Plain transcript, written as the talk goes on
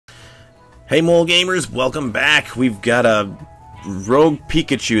Hey mole gamers, welcome back. We've got a rogue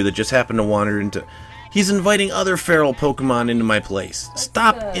Pikachu that just happened to wander into... He's inviting other feral Pokemon into my place.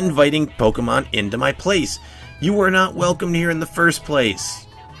 Stop inviting Pokemon into my place. You were not welcomed here in the first place.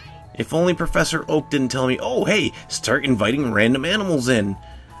 If only Professor Oak didn't tell me, oh hey, start inviting random animals in.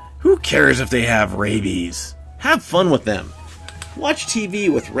 Who cares if they have rabies? Have fun with them. Watch TV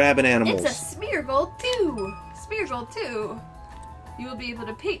with rabid animals. It's a Smeargle 2! Smeargle 2! You will be able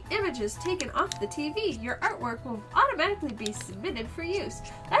to paint images taken off the TV. Your artwork will automatically be submitted for use.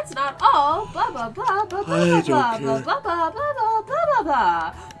 That's not all. Blah blah blah blah blah blah blah blah blah blah blah blah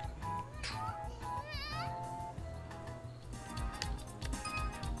blah.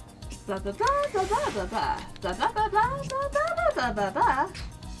 Blah blah blah blah blah blah blah blah blah blah blah blah blah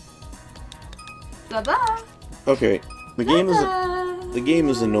blah blah. Okay, the game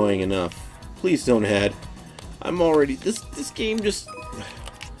is annoying enough. Please don't add. I'm already this game just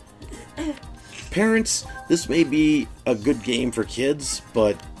parents, this may be a good game for kids,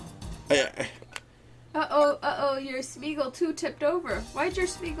 but Uh-oh, your Smeagol 2 tipped over. Why'd your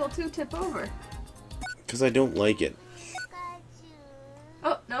Smeagol 2 tip over? Because I don't like it.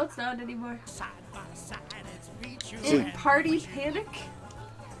 Oh, no, it's not anymore. In Party Panic?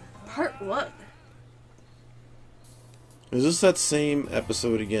 Part 1. Is this that same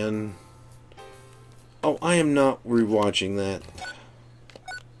episode again? Oh, I am not rewatching that.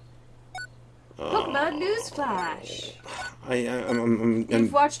 Pokemon Newsflash! I'm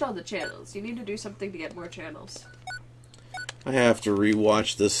You've watched all the channels. You need to do something to get more channels. I have to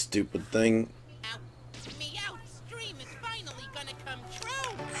rewatch this stupid thing.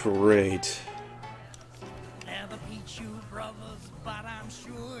 Great. They're the Pichu brothers, but I'm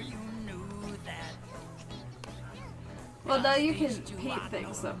sure you knew that. Well, now you can paint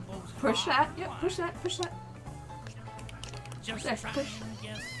things, though. Push that. Yep, push that, push that. There, push.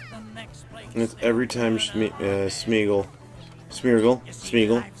 It's every time Smeagol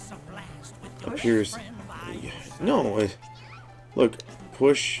appears. No, look,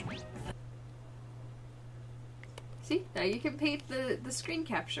 push. See, now you can paint the screen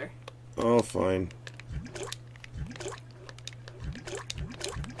capture. Oh, fine.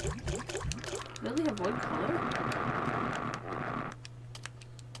 You only have one color?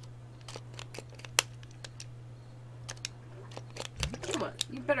 Come on,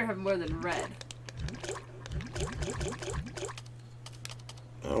 you better have more than red.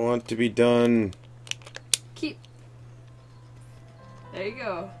 I want to be done. Keep. There you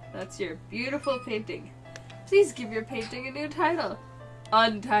go. That's your beautiful painting. Please give your painting a new title.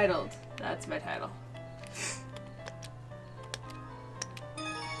 Untitled. That's my title.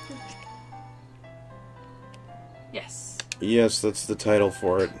 Yes. Yes, that's the title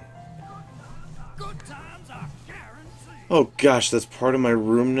for it. Oh gosh, that's part of my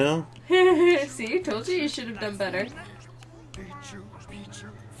room now? See, I told you should have done better.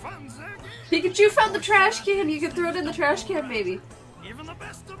 Pikachu found the trash can! You can throw it in the trash can, maybe.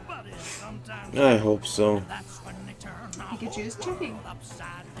 I hope so. Pikachu's checking.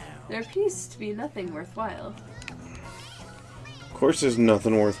 There appears to be nothing worthwhile. Of course there's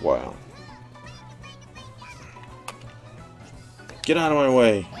nothing worthwhile. Get out of my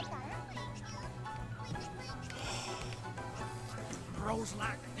way.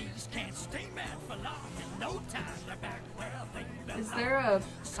 Is there a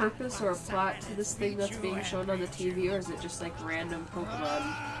purpose or a plot to this thing that's being shown on the TV, or is it just like random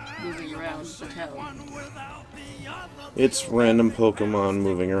Pokemon moving around the town? It's random Pokemon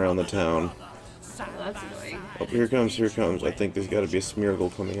moving around the town. Oh, that's annoying. Oh, here comes, here comes. I think there's got to be a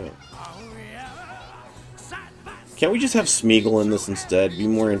Smeargle coming up. Can't we just have Smeagol in this instead? Be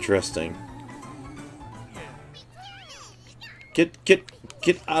more interesting. Get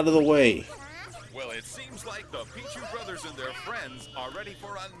out of the way. Well, it seems like the Pichu brothers and their friends are ready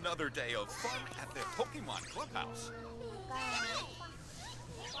for another day of fun at their Pokemon clubhouse.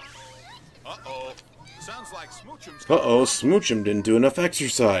 Uh-oh. Sounds like Smoochum's... Uh-oh, Smoochum didn't do enough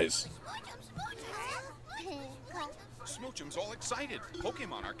exercise. Smoochum's all excited.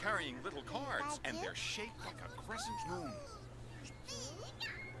 Pokemon are carrying little cards, and they're shaped like a crescent moon.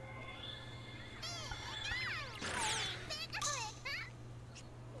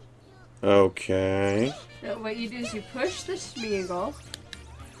 Okay. Now, what you do is you push the Smeagol,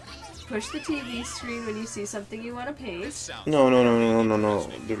 push the TV screen when you see something you want to paint. No.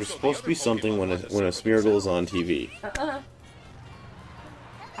 There was supposed to be something when a Smeargle is on TV.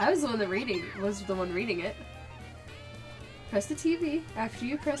 I was the one reading it. Press the TV after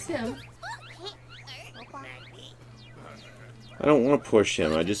you press him. I don't want to push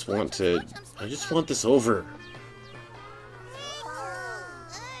him. I just want this over.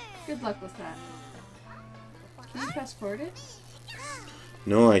 Good luck with that. Can you fast forward it?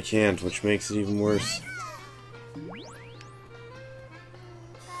 No, I can't, which makes it even worse.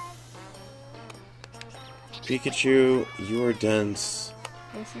 Pikachu, you are dense.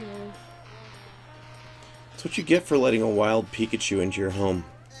 Yes, it is. That's what you get for letting a wild Pikachu into your home.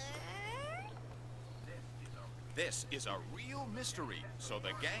 This is a real mystery, so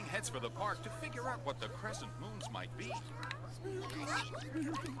the gang heads for the park to figure out what the crescent moons might be.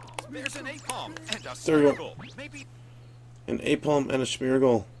 There's an Apalm and a There we go. circle. Maybe An Apalm and a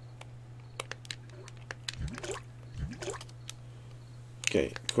Smeargle.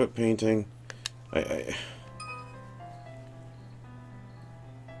 Okay, quit painting.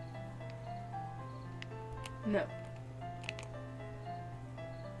 No.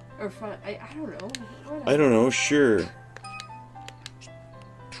 Or fun. I don't know. Whatever. I don't know, sure.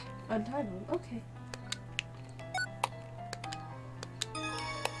 Untitled. Okay.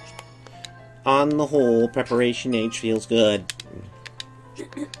 On the whole, Preparation H feels good.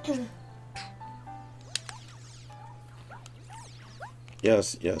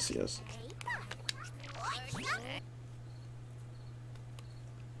 Yes, yes, yes.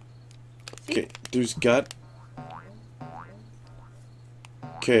 Okay, there's got...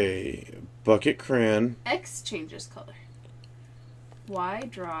 Okay, Bucket Crayon. X changes color. Y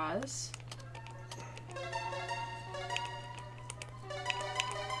draws.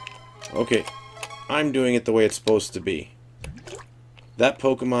 Okay, I'm doing it the way it's supposed to be. That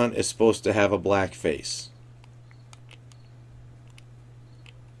Pokemon is supposed to have a black face.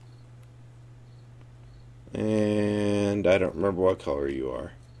 And I don't remember what color you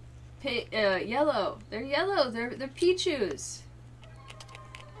are. Yellow. They're yellow. They're Pichus.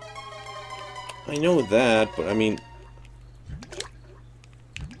 I know that, but I mean...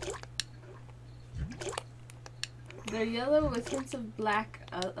 They're yellow with hints of black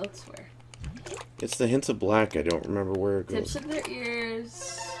elsewhere. It's the hints of black. I don't remember where it Tips goes. of their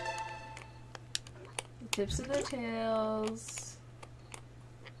ears. The tips of their tails.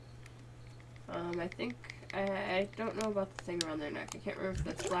 I think... I don't know about the thing around their neck. I can't remember if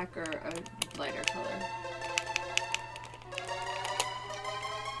that's black or a lighter color.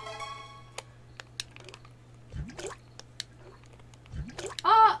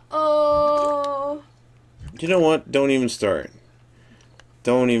 Uh-oh! You know what? Don't even start.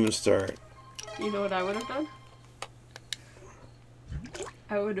 Don't even start. You know what I would have done?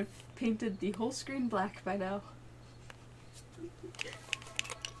 I would have painted the whole screen black by now.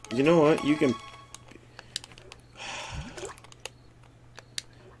 You know what? You can...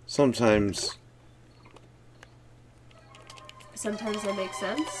 Sometimes That makes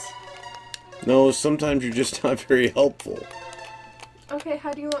sense. No, sometimes you're just not very helpful. Okay,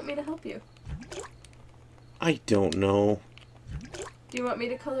 how do you want me to help you? I don't know. Do you want me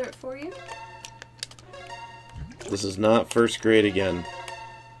to color it for you? This is not first grade again.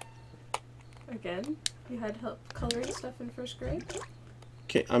 Again? You had help coloring stuff in first grade?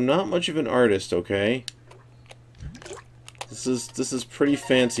 Okay, I'm not much of an artist, okay? This is pretty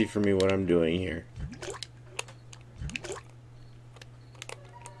fancy for me what I'm doing here.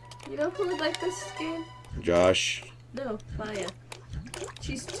 You know who would like this game? Josh. No, Maya.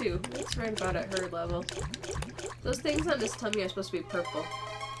 She's 2. It's right about at her level. Those things on his tummy are supposed to be purple.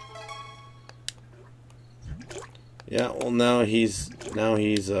 Yeah, well now he's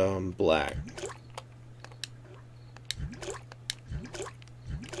black.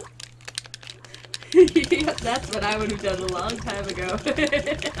 That's what I would have done a long time ago.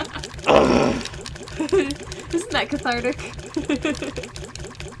 Isn't that cathartic?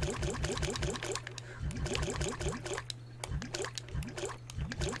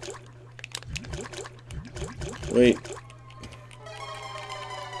 Wait.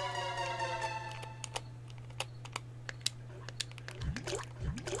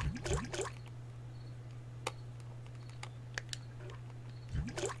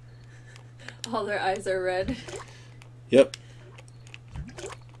 All their eyes are red. Yep.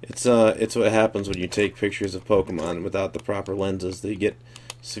 It's what happens when you take pictures of Pokemon without the proper lenses. They get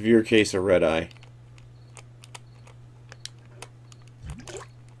severe case of red eye.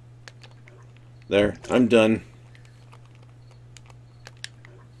 There, I'm done.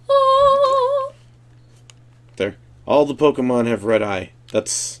 Oh. There. All the Pokemon have red eye.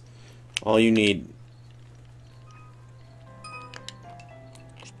 That's all you need.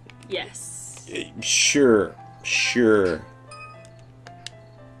 Yes. Sure. Sure.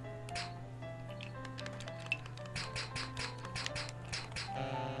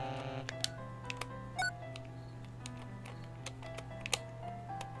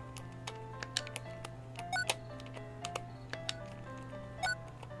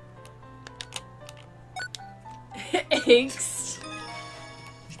 Thanks.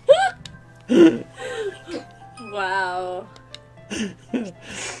 Wow.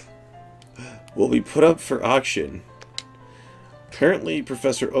 Will be put up for auction. Apparently,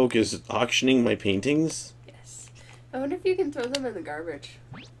 Professor Oak is auctioning my paintings. Yes. I wonder if you can throw them in the garbage.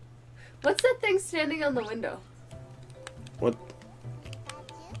 What's that thing standing on the window? What?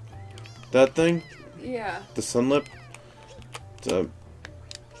 That thing? Yeah. The sunlip? It's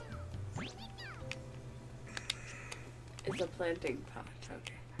It's a planting pot.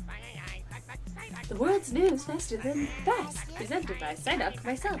 Okay. The world's news faster than fast. Presented by Psyduck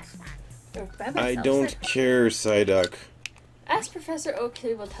myself. Or by myself. I don't care, Psyduck. Ask Professor Oak,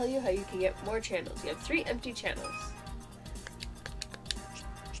 he will tell you how you can get more channels. You have 3 empty channels.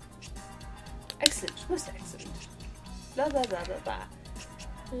 Excellent, most excellent. Blah blah blah blah blah.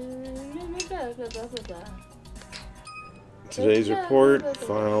 Blah blah blah blah blah. Today's report,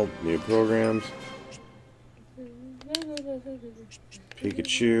 file, new programs.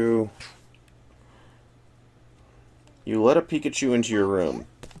 Pikachu. You let a Pikachu into your room.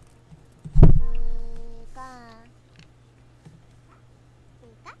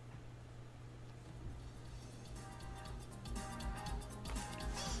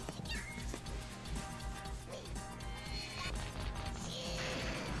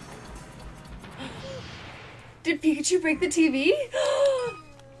 Did Pikachu break the TV?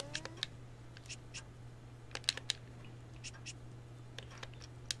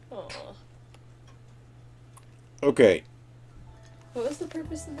 Aw. Okay, What was the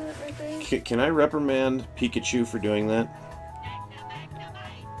purpose of that right there? can I reprimand Pikachu for doing that?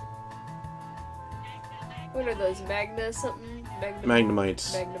 What are those? Magna something?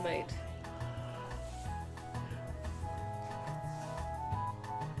 Magnemites. Magnemite.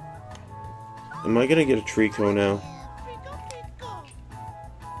 Am I gonna get a Trico now?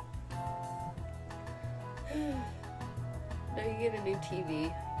 Now you get a new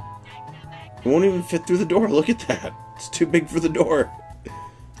TV. It won't even fit through the door. Look at that. It's too big for the door.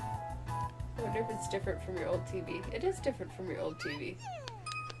 I wonder if it's different from your old TV. It is different from your old TV.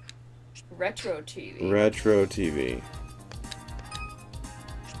 Retro TV. Retro TV.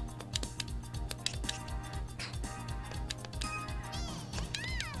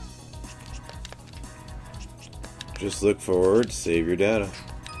 Just look forward, save your data.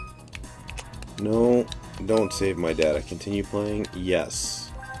 No, don't save my data. Continue playing. Yes.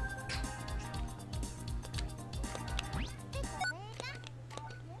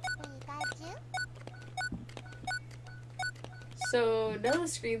 So now the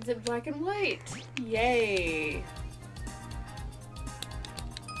screen's in black and white. Yay.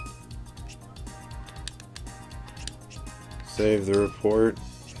 Save the report.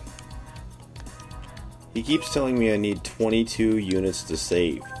 He keeps telling me I need 22 units to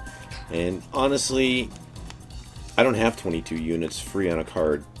save. And honestly, I don't have 22 units free on a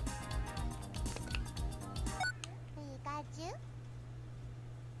card.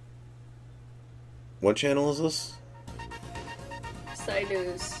 What channel is this?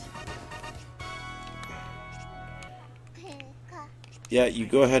 News. Yeah, you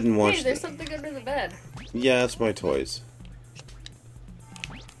go ahead and watch. Hey, there's something under the bed. Yeah, it's my toys.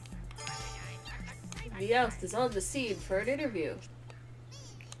 Meowth is on the scene for an interview.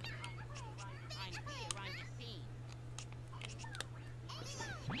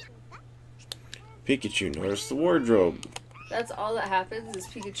 Pikachu noticed the wardrobe. That's all that happens is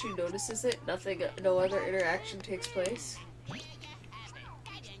Pikachu notices it. Nothing, no other interaction takes place.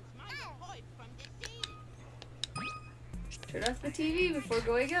 Turn off the TV before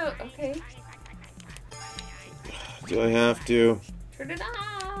going out. Okay. Do I have to? Turn it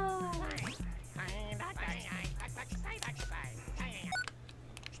off.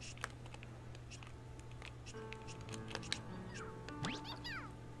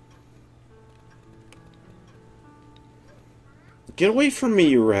 Get away from me,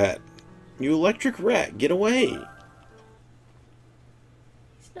 you rat. You electric rat, get away.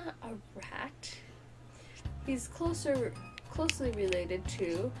 He's not a rat. He's closely related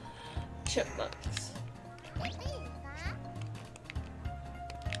to chipmunks.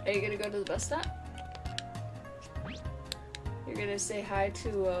 Are you gonna go to the bus stop? You're gonna say hi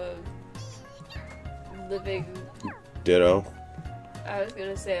to a living... Ditto. I was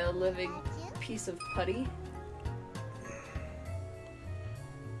gonna say a living piece of putty.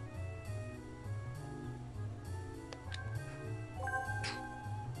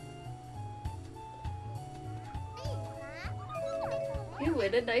 You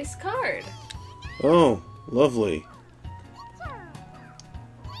win a nice card. Oh, lovely.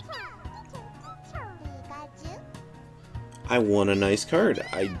 I won a nice card.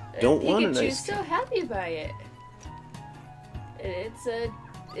 I don't want a nice Pikachu's so happy by it.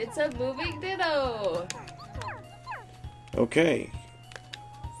 It's a moving ditto. Okay.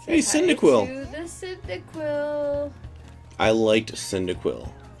 Say Hey, hi Cyndaquil. to the Cyndaquil. I liked Cyndaquil.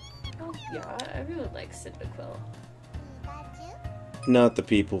 Oh yeah, everyone likes Cyndaquil. Not the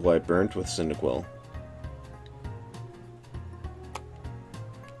people I burnt with Cyndaquil.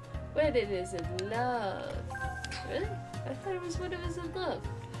 When it is in love. Really? I thought it was when it was in love.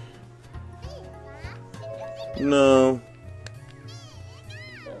 No.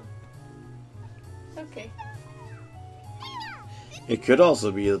 Okay. It could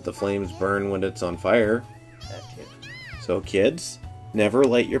also be that the flames burn when it's on fire. That too. So kids, never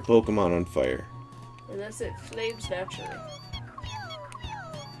light your Pokemon on fire. Unless it flames naturally.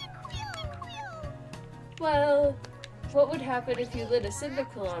 Well, what would happen if you lit a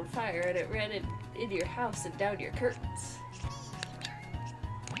Cyndaquil on fire and it ran into your house and down your curtains?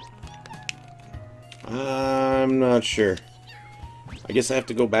 I'm not sure. I guess I have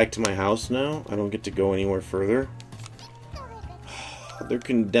to go back to my house now. I don't get to go anywhere further. They're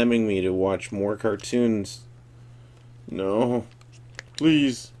condemning me to watch more cartoons. No.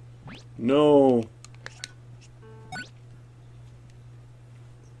 Please. No.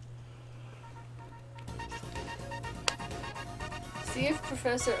 See if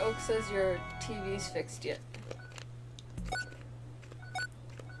Professor Oak says your TV's fixed yet.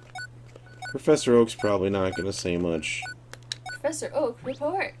 Professor Oak's probably not going to say much. Professor Oak,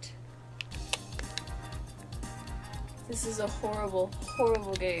 report! This is a horrible,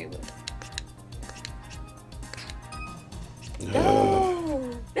 horrible game. No!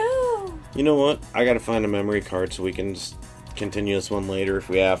 No! You know what? I gotta find a memory card so we can just continue this one later if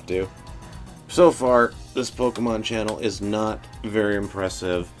we have to. So far, this Pokemon channel is not very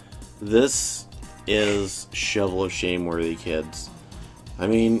impressive. This is shovel of shame worthy, kids. I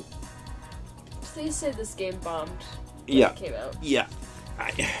mean... Please say this game bombed when Yeah. it came out. Yeah.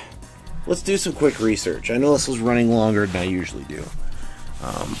 Let's do some quick research. I know this was running longer than I usually do.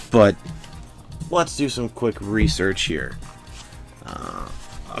 But let's do some quick research here.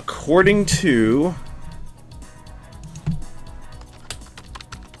 According to...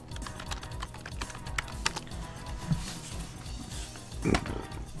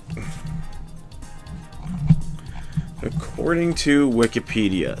 According to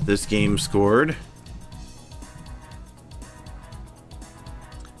Wikipedia, this game scored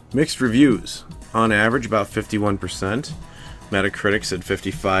mixed reviews. On average, about 51%. Metacritic said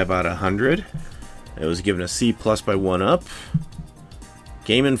 55 out of 100. It was given a C+ by 1UP.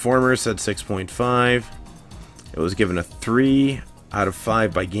 Game Informer said 6.5. It was given a 3 out of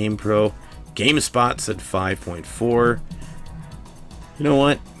 5 by GamePro. GameSpot said 5.4. You know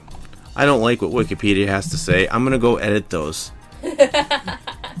what? I don't like what Wikipedia has to say. I'm gonna go edit those. Yeah,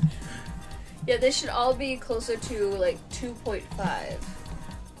 they should all be closer to like 2.5.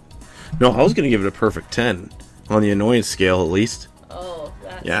 No, I was gonna give it a perfect 10 on the annoyance scale at least. Oh,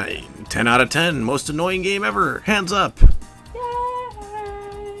 that's... Yeah, 10 out of 10. Most annoying game ever. Hands up.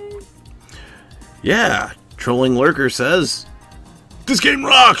 Yay! Yeah, Trolling Lurker says, this game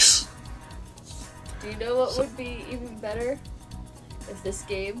rocks! Do you know what would be even better? If this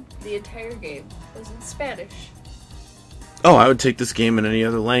game, the entire game, was in Spanish. Oh, I would take this game in any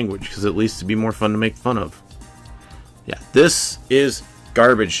other language, because at least it'd be more fun to make fun of. Yeah, this is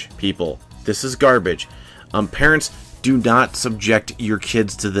garbage, people. This is garbage. Parents, do not subject your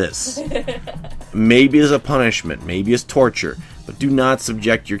kids to this. Maybe as a punishment, maybe as torture, but do not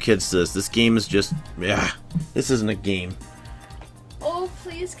subject your kids to this. This game is just, this isn't a game. Oh,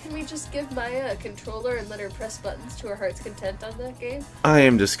 please, can we just give Maya a controller and let her press buttons to her heart's content on that game? I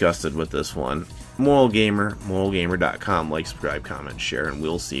am disgusted with this one. Moralgamer, moralgamer.com. Like, subscribe, comment, share, and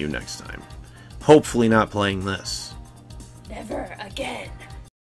we'll see you next time. Hopefully not playing this. Never again.